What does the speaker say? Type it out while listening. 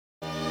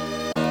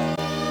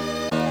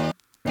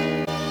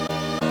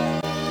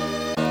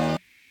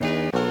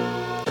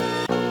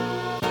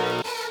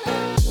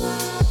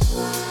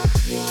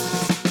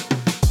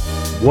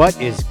What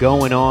is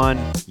going on,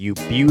 you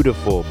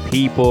beautiful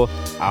people?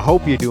 I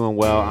hope you're doing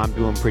well. I'm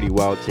doing pretty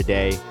well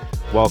today.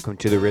 Welcome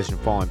to the Risen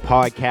Fallen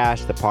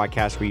podcast, the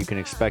podcast where you can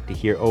expect to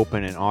hear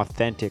open and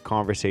authentic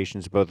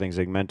conversations about things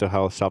like mental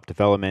health,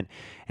 self-development.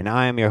 And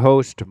I am your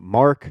host,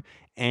 Mark.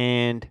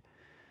 And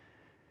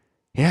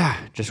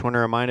just want to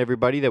remind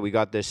everybody that we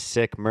got this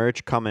sick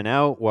merch coming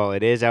out. Well,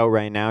 it is out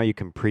right now. You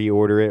can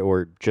pre-order it,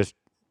 or just,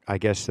 I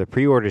guess the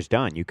pre-order is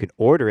done. You can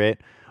order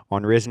it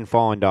on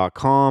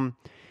risenfallen.com.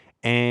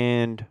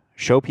 and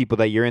show people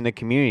that you're in the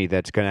community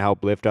that's going to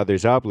help lift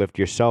others up, lift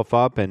yourself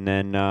up, and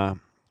then,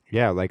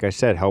 like I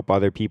said, help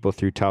other people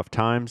through tough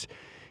times.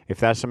 If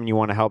that's something you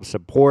want to help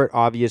support,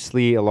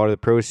 obviously, a lot of the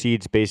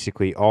proceeds,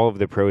 basically all of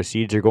the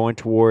proceeds, are going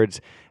towards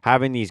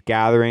having these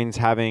gatherings,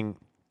 having,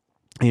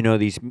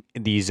 these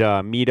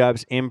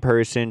meetups in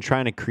person,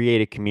 trying to create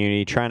a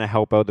community, trying to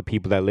help out the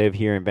people that live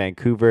here in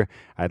Vancouver.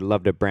 I'd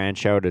love to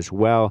branch out as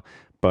well.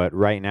 But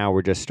right now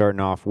we're just starting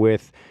off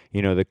with,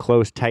 the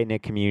close,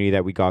 tight-knit community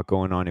that we got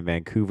going on in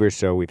Vancouver.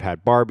 So we've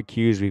had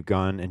barbecues, we've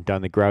gone and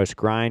done the Grouse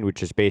Grind,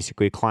 which is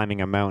basically climbing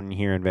a mountain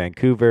here in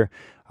Vancouver.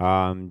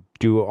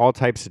 Do all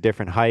types of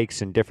different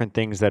hikes and different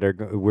things that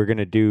we're going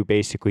to do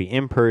basically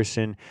in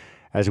person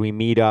as we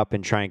meet up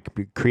and try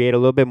and create a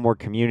little bit more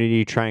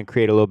community, try and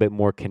create a little bit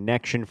more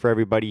connection for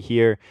everybody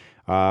here.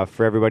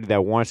 For everybody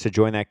that wants to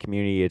join that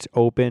community, it's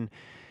open.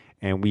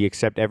 And we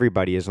accept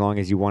everybody as long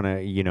as you want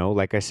to,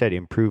 like I said,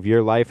 improve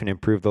your life and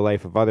improve the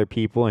life of other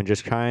people and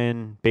just try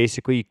and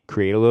basically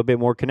create a little bit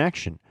more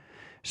connection.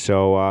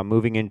 So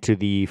moving into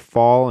the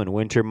fall and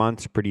winter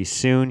months pretty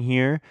soon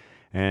here.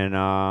 And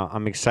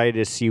I'm excited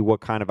to see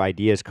what kind of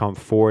ideas come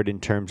forward in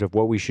terms of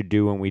what we should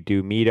do when we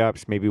do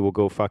meetups. Maybe we'll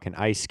go fucking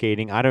ice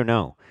skating. I don't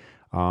know.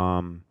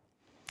 I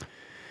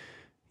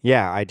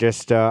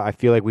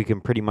feel like we can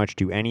pretty much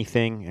do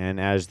anything. And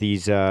as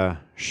these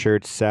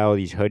shirts sell,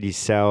 these hoodies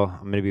sell,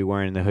 I'm going to be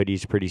wearing the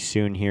hoodies pretty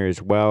soon here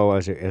as well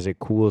as it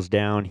cools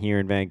down here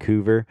in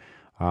Vancouver.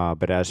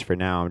 But as for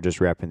now, I'm just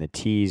repping the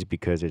tees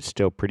because it's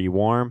still pretty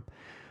warm.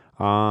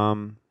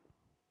 Welcome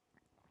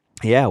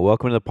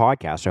to the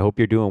podcast. I hope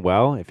you're doing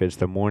well. If it's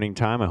the morning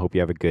time, I hope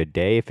you have a good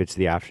day. If it's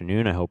the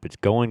afternoon, I hope it's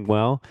going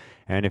well.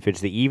 And if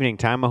it's the evening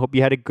time, I hope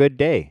you had a good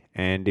day.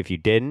 And if you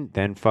didn't,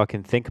 then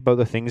fucking think about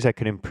the things that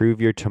could improve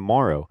your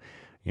tomorrow.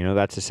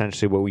 That's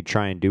essentially what we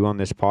try and do on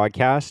this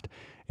podcast,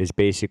 is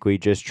basically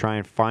just try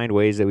and find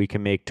ways that we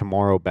can make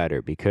tomorrow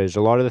better. Because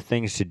a lot of the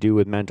things to do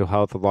with mental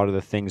health, a lot of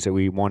the things that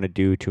we want to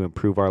do to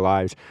improve our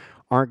lives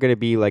aren't going to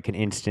be like an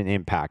instant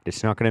impact.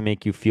 It's not going to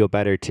make you feel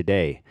better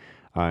today.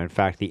 In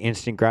fact, the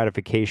instant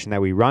gratification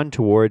that we run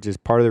towards is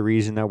part of the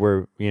reason that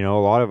we're, a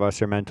lot of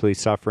us are mentally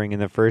suffering in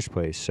the first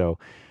place. So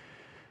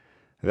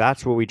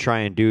that's what we try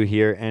and do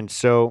here. And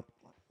so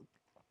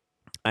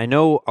I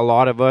know a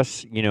lot of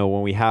us,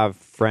 when we have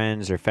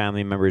friends or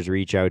family members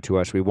reach out to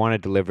us, we want to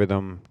deliver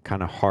them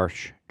kind of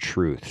harsh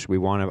truths. We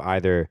want to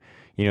either,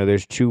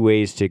 there's two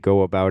ways to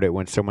go about it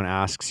when someone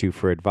asks you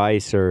for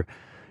advice, or,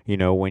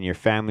 when your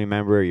family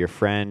member or your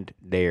friend,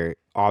 they're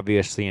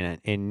obviously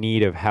in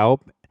need of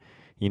help.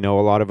 A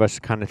lot of us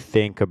kind of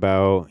think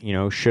about,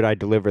 should I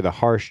deliver the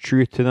harsh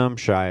truth to them?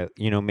 Should I,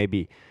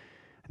 maybe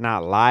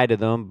not lie to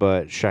them,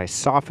 but should I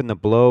soften the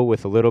blow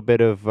with a little bit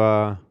of,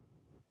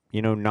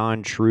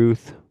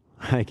 non-truth,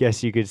 I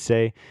guess you could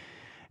say.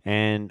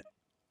 And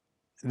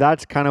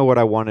that's kind of what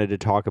I wanted to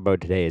talk about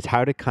today, is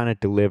how to kind of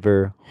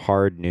deliver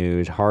hard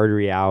news, hard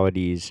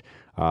realities,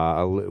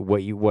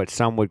 what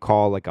some would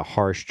call like a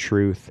harsh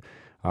truth.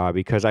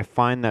 Because I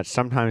find that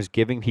sometimes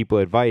giving people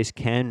advice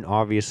can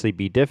obviously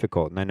be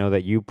difficult. And I know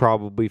that you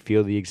probably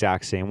feel the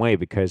exact same way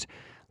because,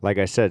 like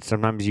I said,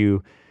 sometimes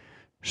you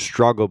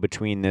struggle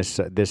between this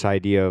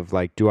idea of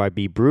like, do I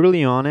be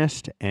brutally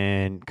honest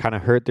and kind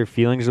of hurt their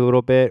feelings a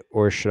little bit,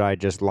 or should I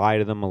just lie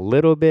to them a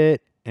little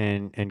bit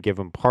and give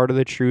them part of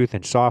the truth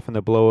and soften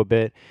the blow a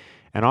bit?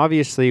 And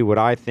obviously what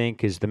I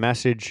think is the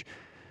message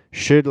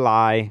should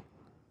lie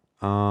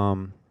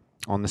on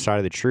the side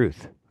of the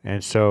truth.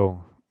 And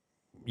so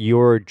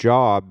your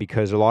job,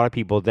 because a lot of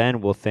people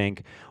then will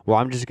think, well,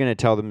 I'm just going to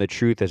tell them the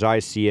truth as I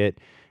see it,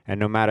 and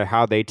no matter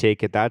how they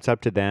take it, that's up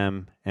to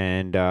them.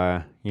 And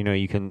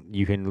you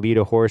can lead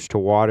a horse to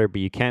water, but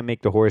you can't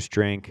make the horse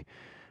drink.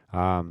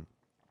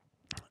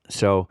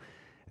 So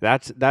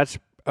that's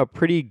a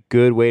pretty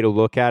good way to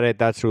look at it.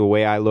 That's the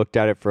way I looked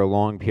at it for a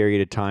long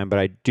period of time. But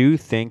I do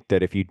think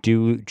that if you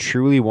do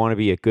truly want to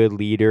be a good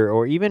leader,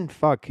 or even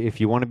if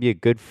you want to be a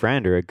good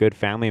friend or a good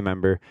family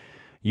member,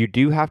 you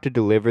do have to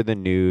deliver the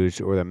news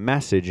or the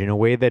message in a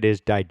way that is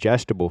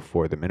digestible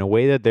for them, in a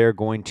way that they're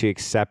going to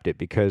accept it.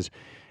 Because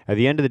at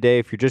the end of the day,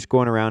 if you're just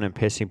going around and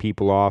pissing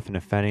people off and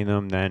offending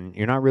them, then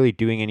you're not really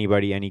doing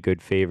anybody any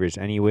good favors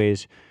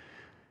anyways.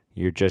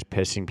 You're just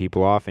pissing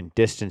people off and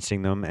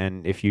distancing them.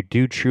 And if you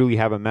do truly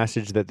have a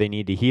message that they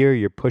need to hear,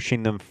 you're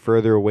pushing them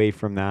further away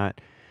from that.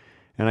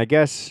 And I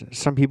guess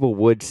some people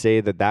would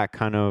say that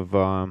kind of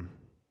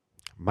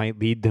might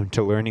lead them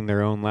to learning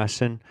their own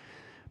lesson.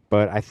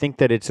 But I think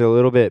that it's a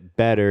little bit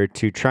better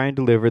to try and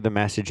deliver the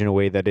message in a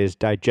way that is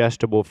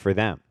digestible for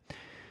them.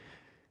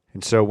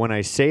 And so when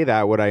I say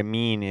that, what I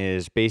mean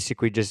is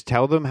basically just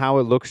tell them how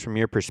it looks from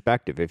your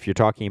perspective. If you're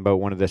talking about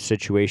one of the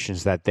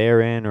situations that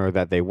they're in or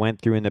that they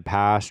went through in the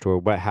past or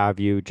what have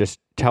you, just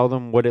tell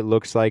them what it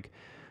looks like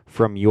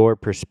from your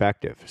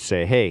perspective.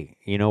 Say, hey,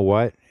 you know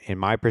what? In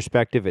my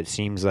perspective, it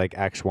seems like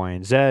X, Y,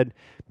 and Z.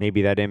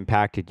 Maybe that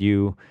impacted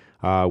you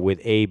with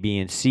A, B,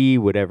 and C,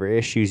 whatever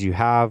issues you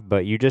have.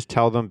 But you just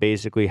tell them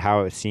basically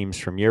how it seems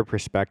from your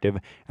perspective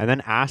and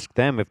then ask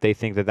them if they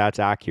think that that's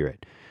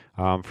accurate.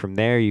 From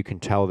there, you can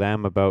tell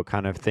them about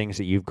kind of things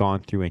that you've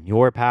gone through in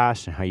your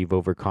past and how you've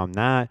overcome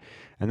that.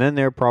 And then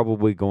they're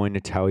probably going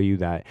to tell you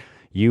that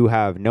you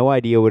have no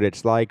idea what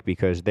it's like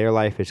because their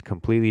life is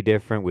completely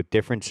different with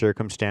different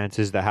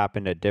circumstances that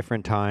happened at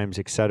different times,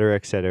 et cetera,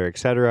 et cetera, et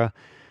cetera.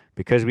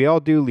 Because we all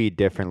do lead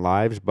different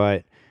lives,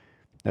 but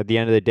at the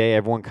end of the day,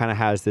 everyone kind of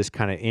has this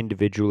kind of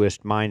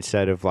individualist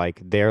mindset of like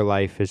their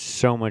life is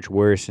so much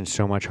worse and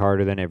so much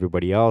harder than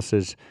everybody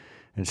else's.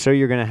 And so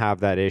you're going to have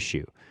that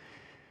issue.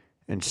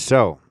 And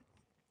so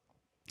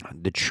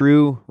the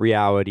true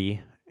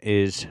reality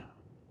is,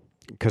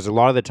 because a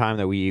lot of the time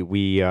that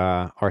we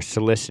are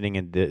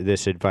soliciting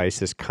this advice,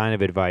 this kind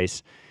of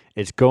advice,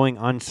 it's going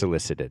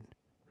unsolicited.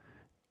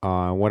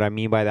 What I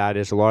mean by that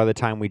is a lot of the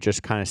time we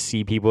just kind of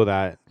see people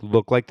that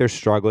look like they're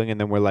struggling, and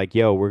then we're like,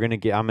 yo, I'm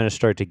gonna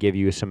start to give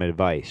you some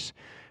advice.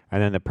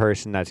 And then the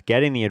person that's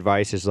getting the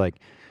advice is like,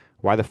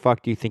 why the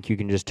fuck do you think you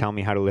can just tell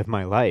me how to live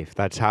my life?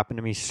 That's happened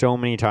to me so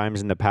many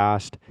times in the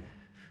past.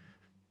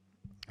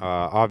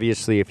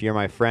 Obviously, if you're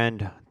my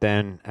friend,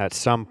 then at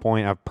some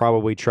point I've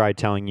probably tried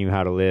telling you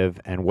how to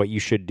live and what you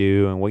should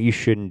do and what you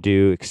shouldn't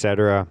do,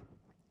 etc.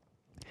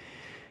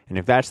 And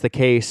if that's the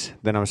case,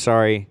 then I'm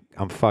sorry.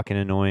 I'm fucking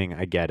annoying.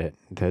 I get it.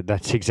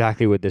 That's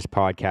exactly what this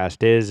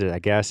podcast is, I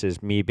guess,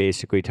 is me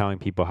basically telling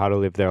people how to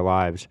live their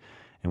lives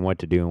and what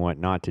to do and what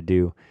not to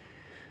do.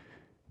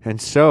 And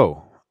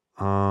so,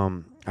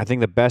 I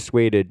think the best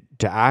way to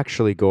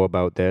actually go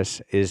about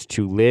this is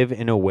to live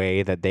in a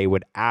way that they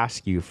would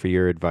ask you for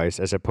your advice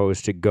as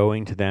opposed to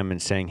going to them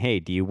and saying, hey,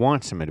 do you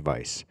want some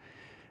advice?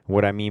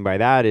 What I mean by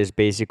that is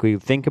basically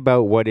think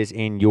about what is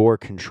in your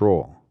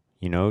control.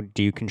 You know,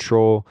 do you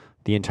control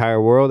the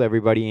entire world,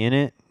 everybody in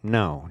it?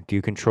 No. Do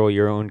you control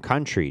your own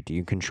country? Do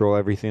you control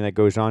everything that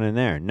goes on in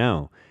there?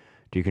 No.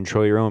 Do you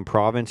control your own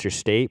province or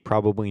state?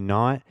 Probably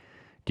not.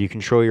 Do you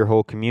control your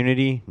whole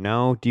community?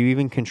 No. Do you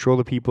even control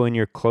the people in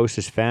your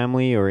closest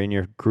family or in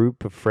your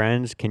group of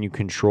friends? Can you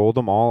control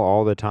them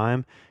all the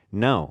time?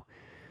 No.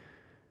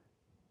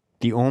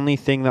 The only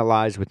thing that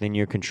lies within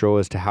your control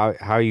is to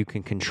how you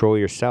can control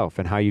yourself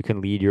and how you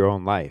can lead your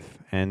own life.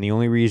 And the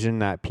only reason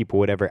that people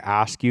would ever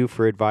ask you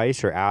for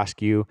advice or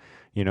ask you,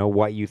 you know,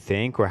 what you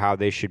think or how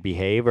they should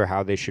behave or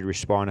how they should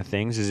respond to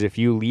things is if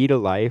you lead a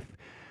life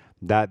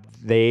that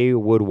they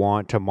would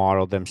want to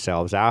model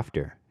themselves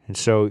after. And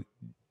so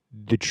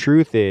the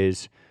truth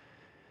is,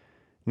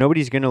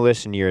 nobody's going to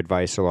listen to your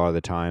advice a lot of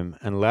the time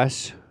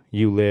unless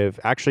you live...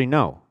 Actually,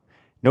 no.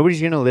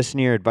 Nobody's going to listen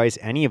to your advice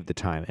any of the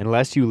time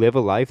unless you live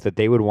a life that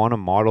they would want to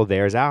model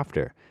theirs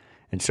after.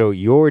 And so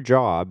your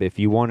job, if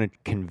you want to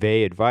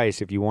convey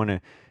advice, if you want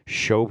to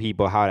show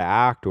people how to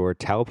act or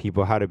tell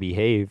people how to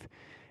behave,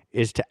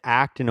 is to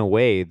act in a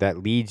way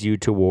that leads you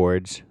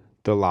towards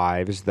the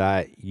lives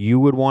that you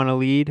would want to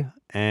lead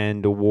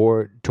and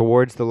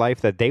towards the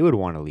life that they would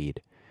want to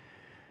lead.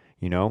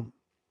 You know,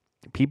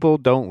 people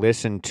don't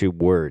listen to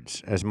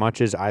words as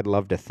much as I'd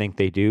love to think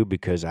they do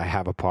because I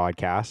have a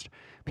podcast.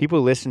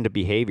 People listen to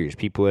behaviors,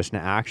 people listen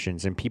to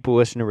actions, and people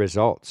listen to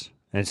results.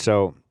 And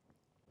so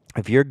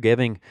if you're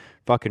giving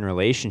fucking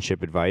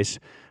relationship advice,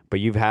 but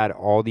you've had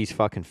all these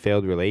fucking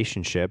failed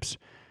relationships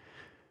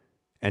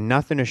and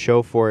nothing to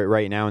show for it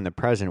right now in the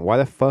present, why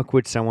the fuck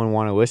would someone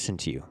want to listen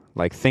to you?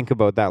 Like, think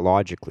about that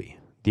logically.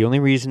 The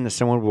only reason that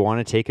someone would want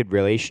to take a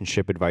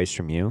relationship advice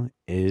from you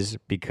is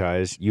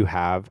because you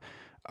have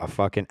a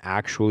fucking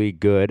actually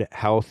good,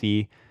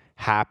 healthy,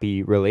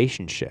 happy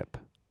relationship.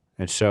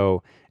 And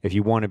so if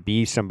you want to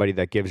be somebody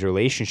that gives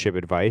relationship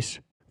advice,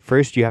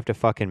 first you have to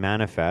fucking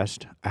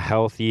manifest a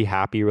healthy,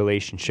 happy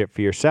relationship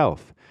for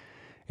yourself.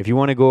 If you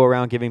want to go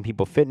around giving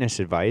people fitness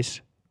advice,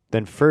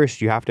 then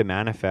first you have to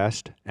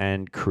manifest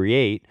and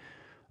create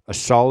a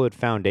solid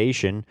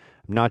foundation,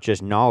 not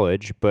just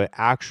knowledge, but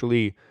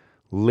actually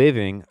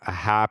living a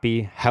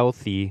happy,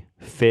 healthy,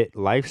 fit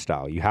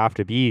lifestyle. You have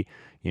to be,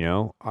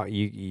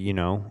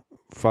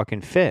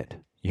 fucking fit.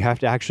 You have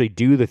to actually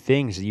do the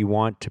things that you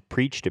want to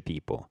preach to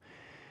people.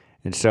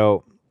 And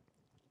so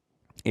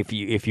if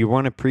you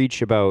want to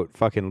preach about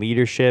fucking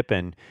leadership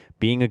and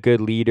being a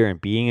good leader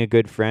and being a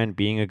good friend,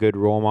 being a good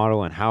role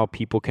model and how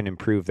people can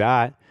improve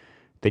that,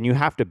 then you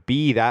have to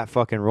be that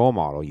fucking role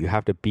model. You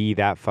have to be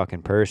that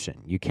fucking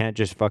person. You can't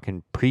just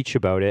fucking preach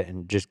about it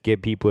and just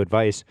give people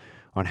advice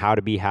on how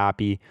to be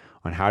happy,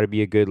 on how to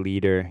be a good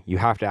leader. You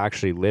have to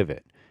actually live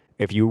it.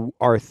 If you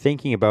are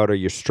thinking about or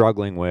you're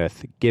struggling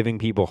with giving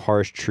people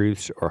harsh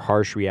truths or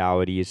harsh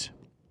realities,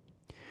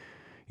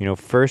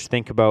 first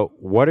think about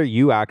what are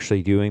you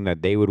actually doing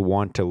that they would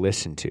want to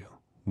listen to?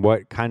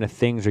 What kind of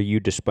things are you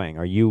displaying?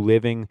 Are you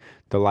living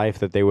the life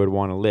that they would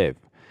want to live?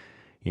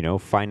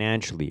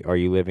 Financially, are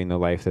you living the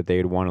life that they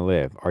would want to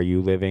live? Are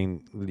you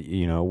living,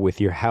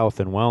 with your health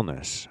and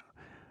wellness?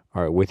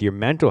 Or with your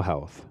mental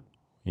health?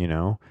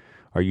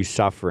 Are you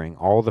suffering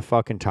all the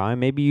fucking time?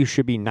 Maybe you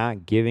should be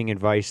not giving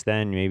advice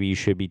then. Maybe you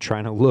should be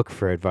trying to look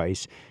for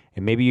advice.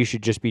 And maybe you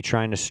should just be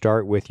trying to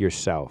start with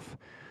yourself.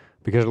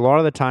 Because a lot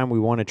of the time we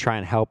want to try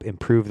and help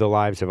improve the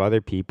lives of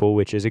other people,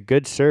 which is a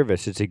good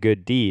service. It's a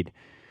good deed.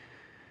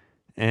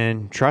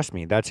 And trust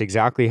me, that's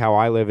exactly how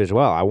I live as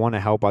well. I want to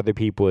help other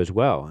people as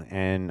well.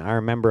 And I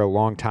remember a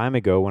long time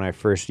ago when I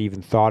first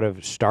even thought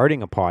of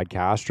starting a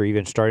podcast or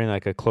even starting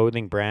like a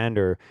clothing brand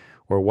or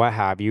what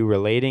have you,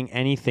 relating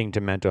anything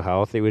to mental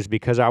health, it was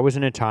because I was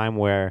in a time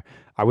where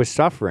I was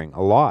suffering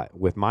a lot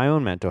with my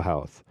own mental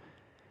health.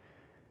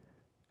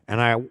 And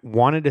I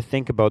wanted to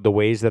think about the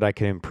ways that I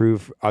could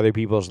improve other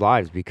people's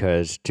lives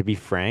because, to be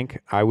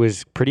frank, I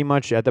was pretty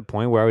much at the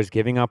point where I was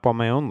giving up on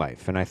my own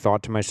life. And I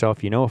thought to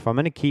myself, if I'm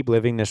going to keep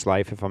living this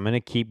life, if I'm going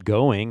to keep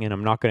going and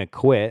I'm not going to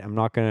quit, I'm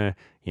not going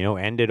to,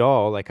 end it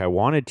all like I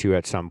wanted to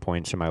at some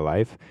points in my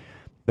life,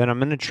 then I'm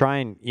going to try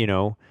and,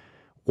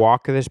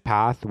 walk this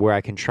path where I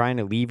can try and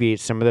alleviate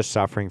some of the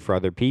suffering for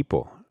other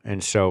people.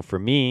 And so for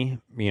me,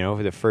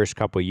 for the first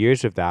couple of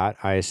years of that,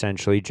 I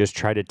essentially just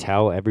tried to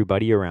tell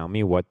everybody around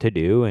me what to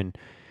do. And,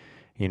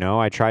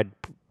 I tried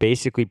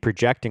basically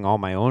projecting all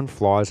my own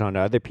flaws onto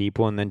other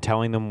people and then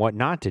telling them what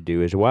not to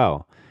do as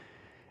well.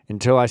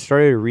 Until I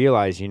started to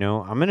realize, I'm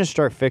going to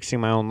start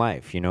fixing my own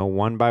life.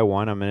 One by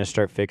one, I'm going to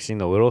start fixing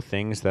the little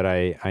things that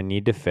I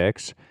need to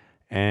fix.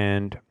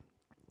 And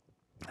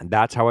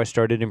that's how I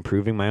started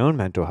improving my own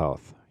mental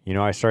health.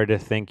 I started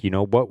to think,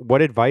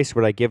 what advice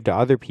would I give to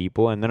other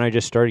people? And then I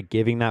just started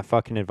giving that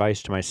fucking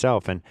advice to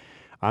myself. And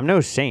I'm no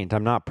saint.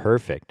 I'm not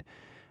perfect.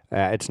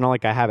 It's not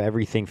like I have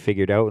everything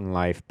figured out in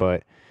life,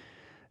 but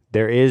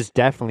there is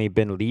definitely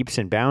been leaps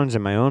and bounds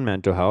in my own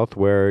mental health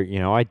where,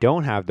 I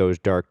don't have those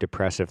dark,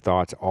 depressive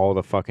thoughts all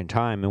the fucking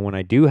time. And when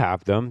I do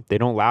have them, they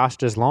don't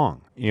last as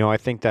long. I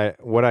think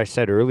that what I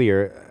said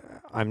earlier,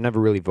 I've never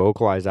really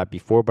vocalized that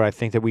before, but I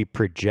think that we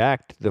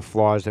project the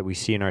flaws that we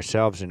see in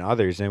ourselves and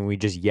others, and we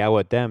just yell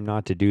at them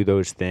not to do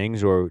those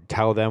things or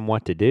tell them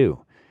what to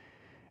do.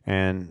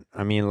 And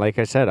I mean, like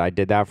I said, I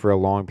did that for a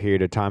long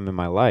period of time in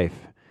my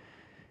life.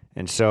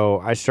 And so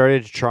I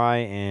started to try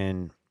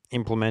and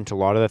implement a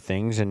lot of the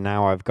things, and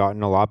now I've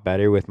gotten a lot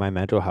better with my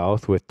mental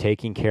health, with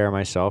taking care of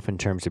myself in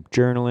terms of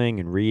journaling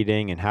and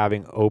reading and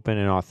having open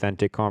and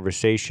authentic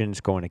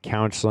conversations, going to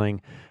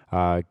counseling,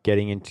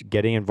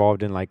 getting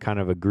involved in like kind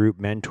of a group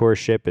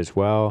mentorship as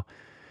well.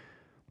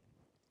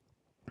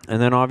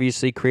 And then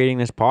obviously creating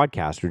this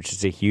podcast, which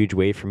is a huge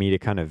way for me to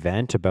kind of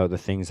vent about the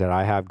things that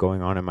I have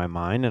going on in my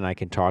mind. And I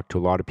can talk to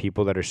a lot of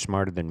people that are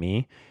smarter than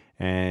me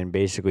and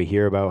basically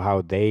hear about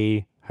how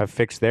they have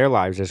fixed their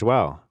lives as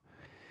well.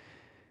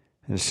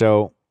 And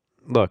so,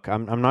 look,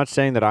 I'm not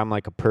saying that I'm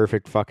like a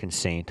perfect fucking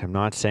saint. I'm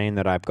not saying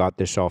that I've got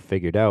this all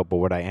figured out. But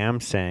what I am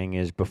saying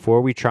is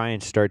before we try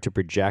and start to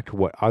project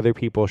what other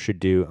people should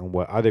do and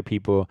what other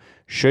people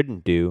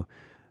shouldn't do,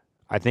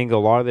 I think a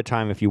lot of the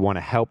time if you want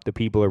to help the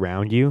people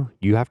around you,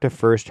 you have to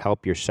first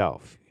help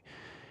yourself.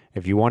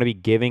 If you want to be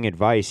giving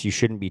advice, you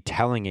shouldn't be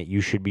telling it.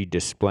 You should be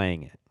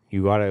displaying it.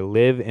 You got to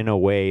live in a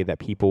way that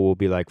people will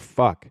be like,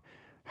 fuck.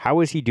 How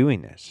is he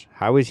doing this?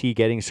 How is he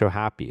getting so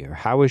happy? Or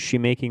how is she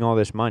making all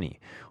this money?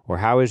 Or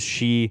how is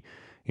she,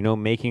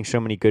 making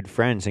so many good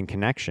friends and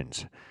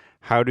connections?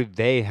 How do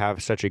they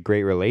have such a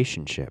great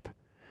relationship?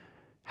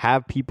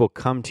 Have people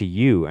come to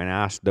you and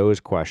ask those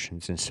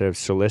questions instead of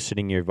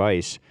soliciting your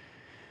advice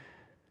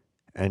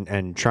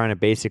and trying to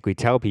basically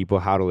tell people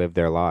how to live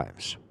their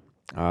lives.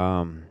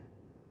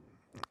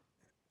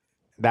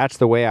 That's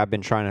the way I've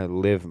been trying to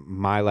live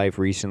my life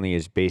recently,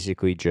 is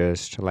basically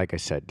just, like I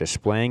said,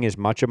 displaying as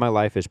much of my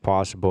life as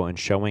possible and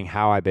showing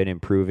how I've been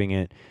improving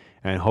it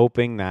and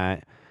hoping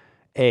that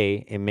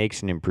A, it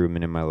makes an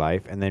improvement in my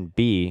life, and then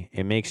B,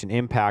 it makes an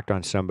impact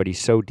on somebody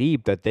so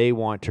deep that they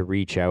want to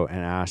reach out and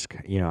ask,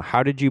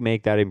 how did you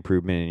make that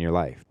improvement in your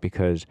life?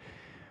 Because,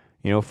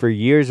 for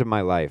years of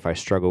my life, I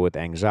struggled with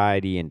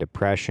anxiety and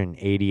depression,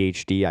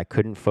 ADHD. I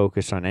couldn't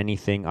focus on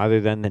anything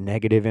other than the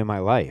negative in my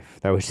life.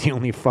 That was the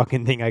only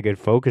fucking thing I could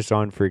focus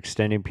on for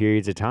extended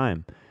periods of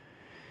time.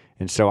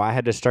 And so I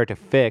had to start to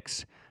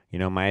fix,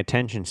 my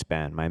attention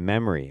span, my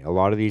memory. A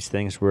lot of these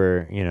things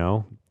were,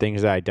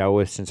 things that I dealt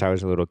with since I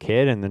was a little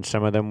kid. And then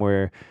some of them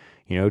were,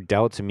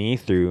 dealt to me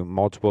through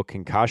multiple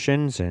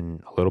concussions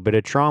and a little bit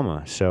of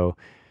trauma. So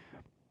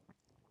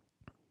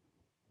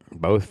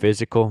both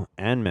physical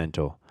and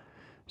mental.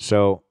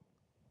 So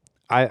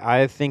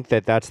I think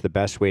that that's the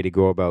best way to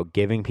go about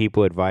giving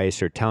people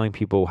advice or telling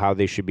people how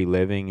they should be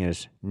living,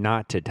 is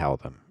not to tell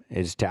them,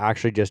 is to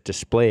actually just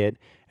display it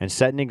and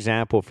set an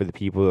example for the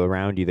people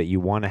around you that you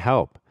want to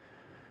help.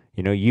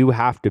 You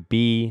have to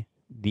be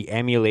the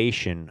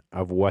emulation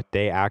of what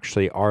they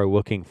actually are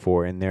looking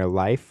for in their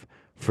life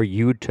for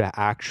you to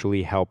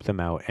actually help them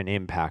out and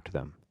impact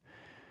them.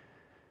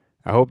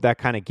 I hope that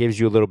kind of gives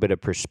you a little bit of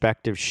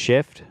perspective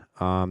shift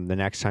the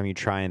next time you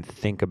try and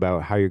think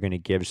about how you're going to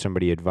give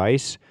somebody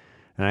advice.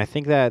 And I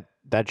think that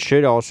that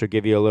should also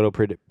give you a little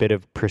bit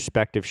of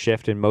perspective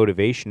shift and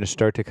motivation to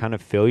start to kind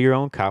of fill your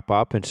own cup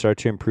up and start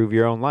to improve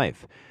your own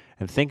life.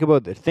 And think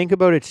about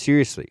it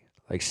seriously.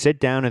 Like, sit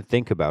down and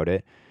think about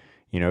it.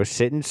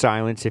 Sit in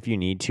silence if you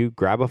need to.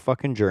 Grab a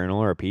fucking journal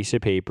or a piece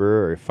of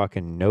paper or a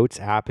fucking notes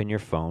app in your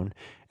phone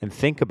and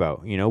think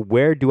about,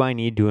 where do I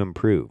need to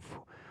improve?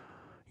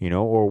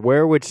 Or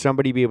where would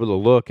somebody be able to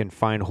look and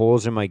find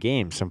holes in my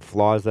game, some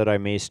flaws that I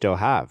may still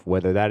have,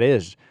 whether that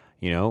is,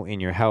 in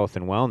your health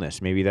and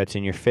wellness. Maybe that's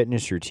in your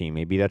fitness routine.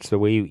 Maybe that's the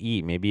way you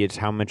eat. Maybe it's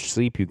how much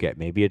sleep you get.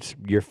 Maybe it's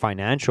your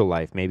financial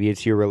life. Maybe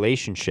it's your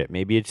relationship.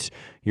 Maybe it's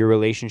your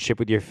relationship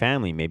with your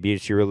family. Maybe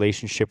it's your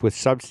relationship with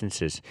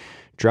substances,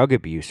 drug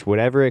abuse,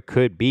 whatever it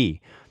could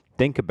be.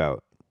 Think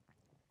about.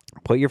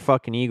 Put your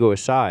fucking ego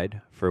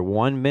aside for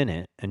 1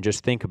 minute and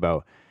just think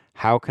about,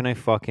 how can I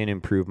fucking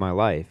improve my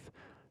life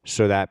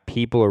so that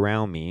people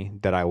around me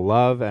that I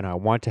love and I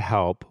want to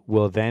help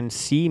will then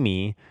see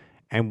me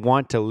and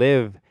want to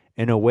live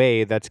in a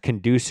way that's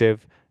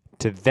conducive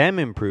to them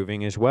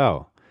improving as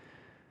well.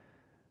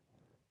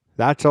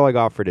 That's all I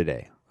got for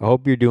today. I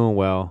hope you're doing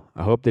well.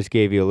 I hope this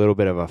gave you a little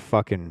bit of a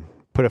fucking,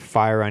 put a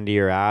fire under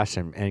your ass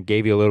and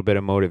gave you a little bit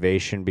of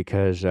motivation,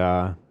 because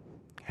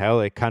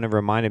hell, it kind of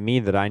reminded me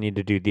that I need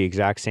to do the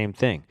exact same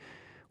thing.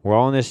 We're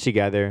all in this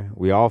together.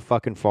 We all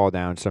fucking fall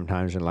down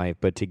sometimes in life,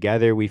 but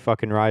together we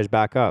fucking rise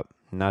back up.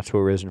 And that's what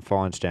Risen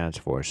Fallen stands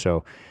for.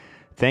 So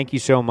thank you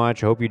so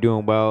much. I hope you're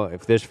doing well.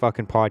 If this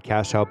fucking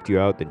podcast helped you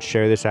out, then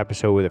share this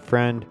episode with a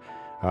friend.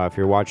 If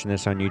you're watching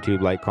this on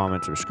YouTube, like,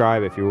 comment,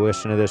 subscribe. If you're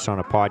listening to this on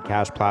a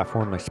podcast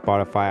platform like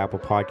Spotify, Apple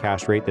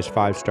Podcasts, rate this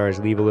 5 stars,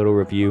 leave a little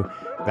review.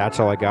 That's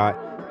all I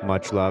got.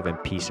 Much love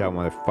and peace out,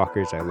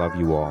 motherfuckers. I love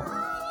you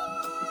all.